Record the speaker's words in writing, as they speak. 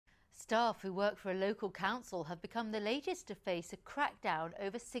Staff who work for a local council have become the latest to face a crackdown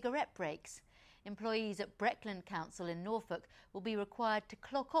over cigarette breaks. Employees at Breckland Council in Norfolk will be required to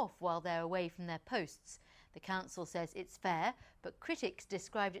clock off while they're away from their posts. The council says it's fair, but critics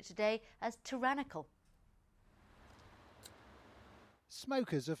described it today as tyrannical.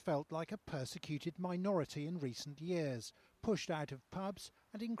 Smokers have felt like a persecuted minority in recent years, pushed out of pubs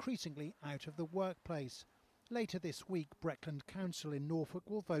and increasingly out of the workplace. Later this week, Breckland Council in Norfolk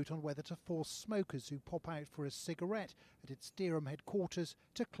will vote on whether to force smokers who pop out for a cigarette at its Dereham headquarters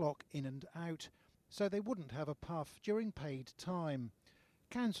to clock in and out, so they wouldn't have a puff during paid time.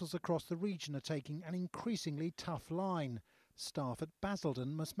 Councils across the region are taking an increasingly tough line. Staff at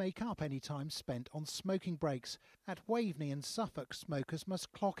Basildon must make up any time spent on smoking breaks. At Waveney and Suffolk, smokers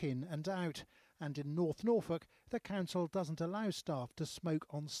must clock in and out. And in North Norfolk, the council doesn't allow staff to smoke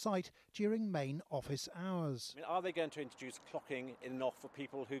on site during main office hours. Are they going to introduce clocking in and off for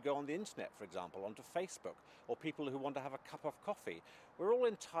people who go on the internet, for example, onto Facebook, or people who want to have a cup of coffee? We're all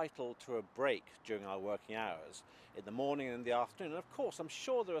entitled to a break during our working hours, in the morning and in the afternoon. And of course, I'm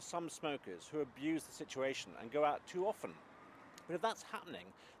sure there are some smokers who abuse the situation and go out too often. But if that's happening,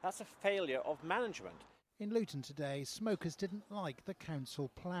 that's a failure of management. In Luton today, smokers didn't like the council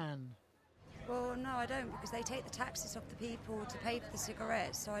plan. Well, no, I don't, because they take the taxes off the people to pay for the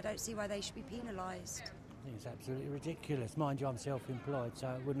cigarettes, so I don't see why they should be penalised. I think it's absolutely ridiculous. Mind you, I'm self-employed, so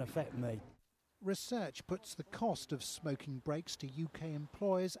it wouldn't affect me. Research puts the cost of smoking breaks to UK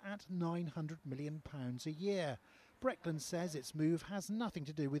employers at £900 million a year. Breckland says its move has nothing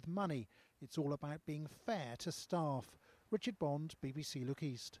to do with money. It's all about being fair to staff. Richard Bond, BBC Look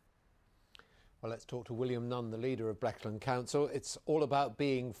East. Well, let's talk to William Nunn, the leader of Breckland Council. It's all about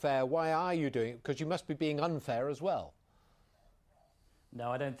being fair. Why are you doing it? Because you must be being unfair as well. No,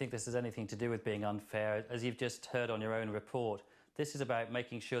 I don't think this has anything to do with being unfair. As you've just heard on your own report, this is about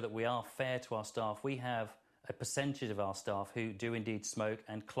making sure that we are fair to our staff. We have a percentage of our staff who do indeed smoke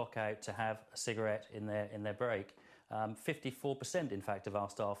and clock out to have a cigarette in their break. 54%, in fact, of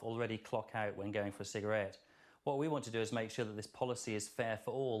our staff already clock out when going for a cigarette. What we want to do is make sure that this policy is fair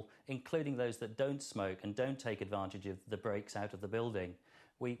for all, including those that don't smoke and don't take advantage of the breaks out of the building.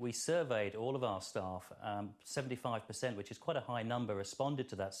 We surveyed all of our staff, 75%, which is quite a high number, responded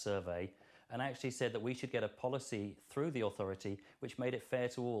to that survey and actually said that we should get a policy through the authority which made it fair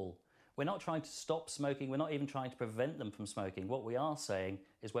to all. We're not trying to stop smoking, we're not even trying to prevent them from smoking. What we are saying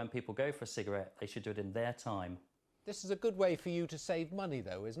is when people go for a cigarette, they should do it in their time. This is a good way for you to save money,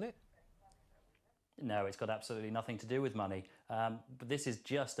 though, isn't it? No, it's got absolutely nothing to do with money. But this is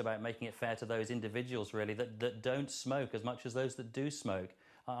just about making it fair to those individuals, really, that don't smoke as much as those that do smoke.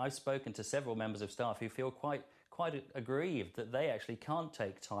 I've spoken to several members of staff who feel quite aggrieved that they actually can't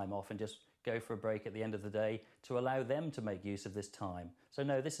take time off and just go for a break at the end of the day to allow them to make use of this time. So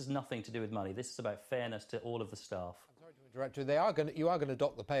no, this has nothing to do with money. This is about fairness to all of the staff. I'm sorry to interrupt you. You are going to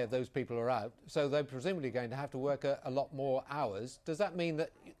dock the pay of those people who are out, so they're presumably going to have to work a lot more hours. Does that mean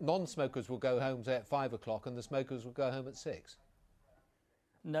that non-smokers will go home, say, at 5 o'clock and the smokers will go home at 6?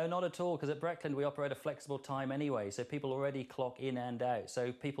 No, not at all, because at Breckland we operate a flexible time anyway, so people already clock in and out.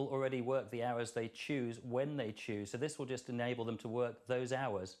 So people already work the hours they choose when they choose. So this will just enable them to work those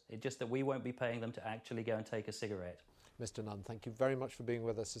hours. It's just that we won't be paying them to actually go and take a cigarette. Mr Nunn, thank you very much for being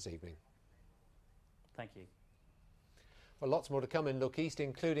with us this evening. Thank you. Well, lots more to come in Look East,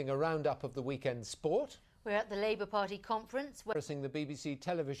 including a roundup of the weekend sport. We're at the Labour Party conference. The BBC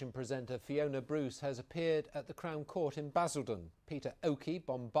television presenter Fiona Bruce has appeared at the Crown Court in Basildon. Peter Oakey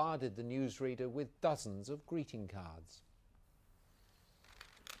bombarded the newsreader with dozens of greeting cards.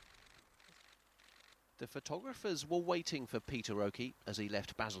 The photographers were waiting for Peter Oakey as he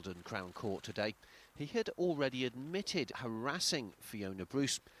left Basildon Crown Court today. He had already admitted harassing Fiona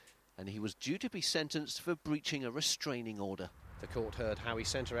Bruce, and he was due to be sentenced for breaching a restraining order. The court heard how he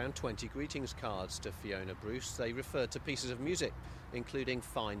sent around 20 greetings cards to Fiona Bruce. They referred to pieces of music, including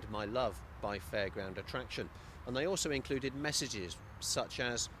Find My Love by Fairground Attraction. And they also included messages such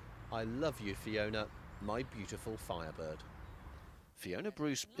as, I love you, Fiona, my beautiful Firebird. Fiona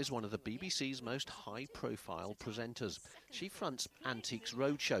Bruce is one of the BBC's most high-profile presenters. She fronts Antiques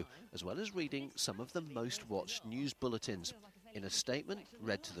Roadshow, as well as reading some of the most-watched news bulletins. In a statement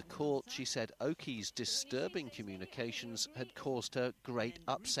read to the court, she said Oakey's disturbing communications had caused her great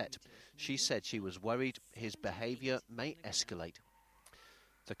upset. She said she was worried his behaviour may escalate.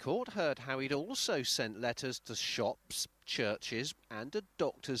 The court heard how he'd also sent letters to shops, churches and a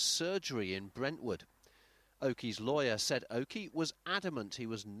doctor's surgery in Brentwood. Oakey's lawyer said Oakey was adamant he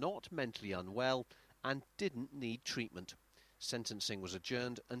was not mentally unwell and didn't need treatment. Sentencing was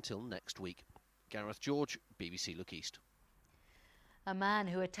adjourned until next week. Gareth George, BBC Look East. A man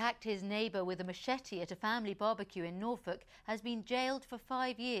who attacked his neighbour with a machete at a family barbecue in Norfolk has been jailed for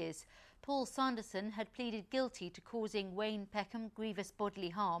 5 years. Paul Sanderson had pleaded guilty to causing Wayne Peckham grievous bodily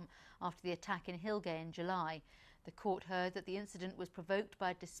harm after the attack in Hillgate in July. The court heard that the incident was provoked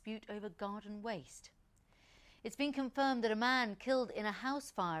by a dispute over garden waste. It's been confirmed that a man killed in a house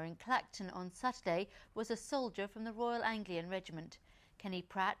fire in Clacton on Saturday was a soldier from the Royal Anglian Regiment. Kenny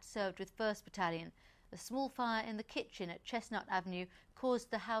Pratt served with 1st Battalion. A small fire in the kitchen at Chestnut Avenue caused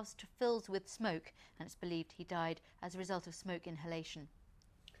the house to fill with smoke, and it's believed he died as a result of smoke inhalation.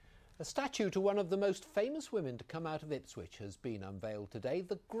 A statue to one of the most famous women to come out of Ipswich has been unveiled today.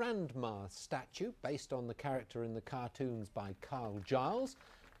 The Grandma statue, based on the character in the cartoons by Carl Giles,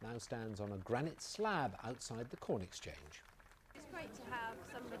 now stands on a granite slab outside the Corn Exchange. It's great to have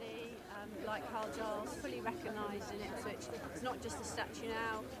somebody like Carl Giles fully recognised in Ipswich. It's not just a statue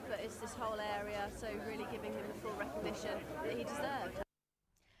now, but it's this whole area, so really giving him the full recognition that he deserved.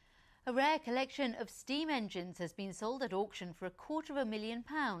 A rare collection of steam engines has been sold at auction for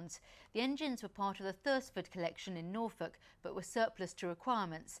 £250,000. The engines were part of the Thursford collection in Norfolk, but were surplus to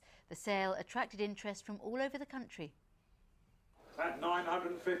requirements. The sale attracted interest from all over the country. At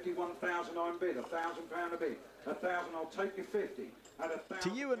 951,000 I'm bid, £1,000 a bid. 1,000 I'll take you 50. To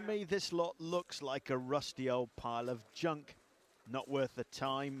you and me, this lot looks like a rusty old pile of junk. Not worth the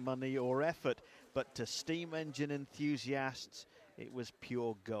time, money or effort, but to steam engine enthusiasts, it was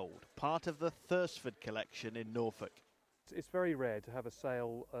pure gold. Part of the Thursford collection in Norfolk. It's very rare to have a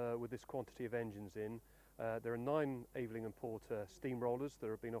sale with this quantity of engines in. There are 9 Aveling and Porter steamrollers that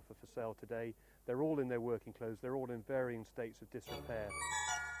have been offered for sale today. They're all in their working clothes. They're all in varying states of disrepair.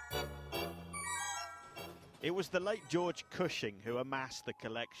 It was the late George Cushing who amassed the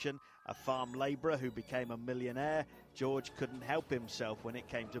collection, a farm labourer who became a millionaire. George couldn't help himself when it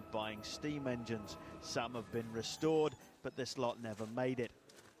came to buying steam engines. Some have been restored, but this lot never made it,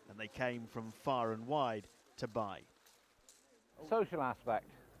 and they came from far and wide to buy. Social aspect,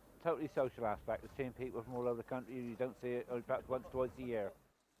 totally social aspect. We're seeing people from all over the country. You don't see it perhaps once, twice a year.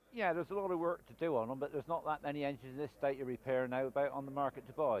 Yeah, there's a lot of work to do on them, but there's not that many engines in this state of repair now about on the market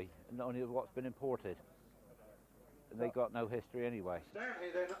to buy, and not only what's been imported. And they got no history anyway. Down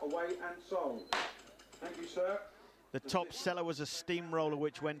here then, away and sold. Thank you, sir. The top seller was a steamroller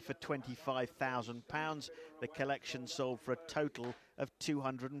which went for £25,000. The collection sold for a total of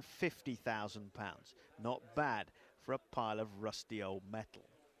 £250,000. Not bad for a pile of rusty old metal.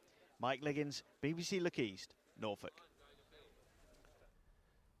 Mike Liggins, BBC Look East, Norfolk.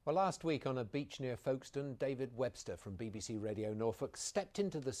 Well, last week on a beach near Folkestone, David Webster from BBC Radio Norfolk stepped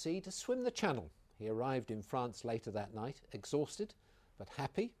into the sea to swim the channel. He arrived in France later that night, exhausted but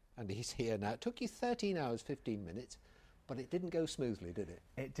happy, and he's here now. It took you 13 hours, 15 minutes, but it didn't go smoothly, did it?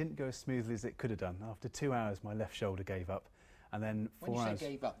 It didn't go as smoothly as it could have done. After 2 hours, my left shoulder gave up, and then 4 hours... When you say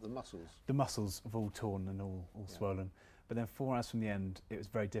gave up, the muscles? The muscles have all torn and all swollen. But then 4 hours from the end, it was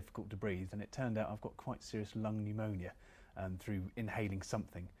very difficult to breathe, and it turned out I've got quite serious lung pneumonia through inhaling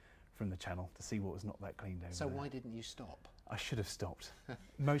something from the channel to see what was not that cleaned over. So why didn't you stop? I should have stopped.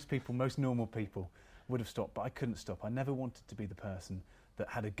 Most people, most normal people would have stopped, but I couldn't stop. I never wanted to be the person that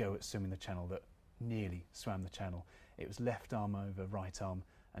had a go at swimming the channel, that nearly swam the channel. It was left arm over right arm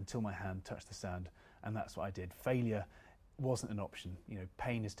until my hand touched the sand, and that's what I did. Failure wasn't an option. You know,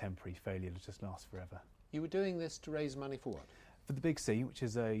 pain is temporary, failure just lasts forever. You were doing this to raise money for what? For the Big C, which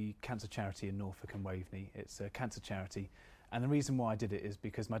is a cancer charity in Norfolk and Waveney. It's a cancer charity, and the reason why I did it is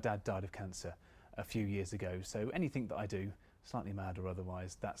because my dad died of cancer a few years ago, so anything that I do, slightly mad or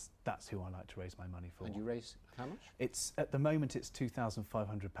otherwise, that's who I like to raise my money for. And you raise how much? It's at the moment it's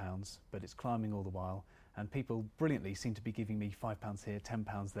 £2,500, but it's climbing all the while, and people brilliantly seem to be giving me £5 here,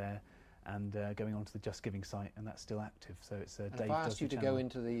 £10 there, and going on to the Just Giving site, and that's still active. So it's Dave. If I asked you to go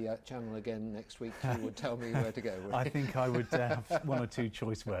into the channel again next week, you would tell me where to go. I think I would have 1 or 2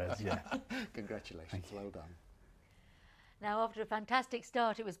 choice words. Yeah. Congratulations. Well done. Now, after a fantastic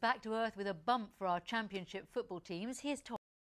start, it was back to earth with a bump for our championship football teams. Here's Tom.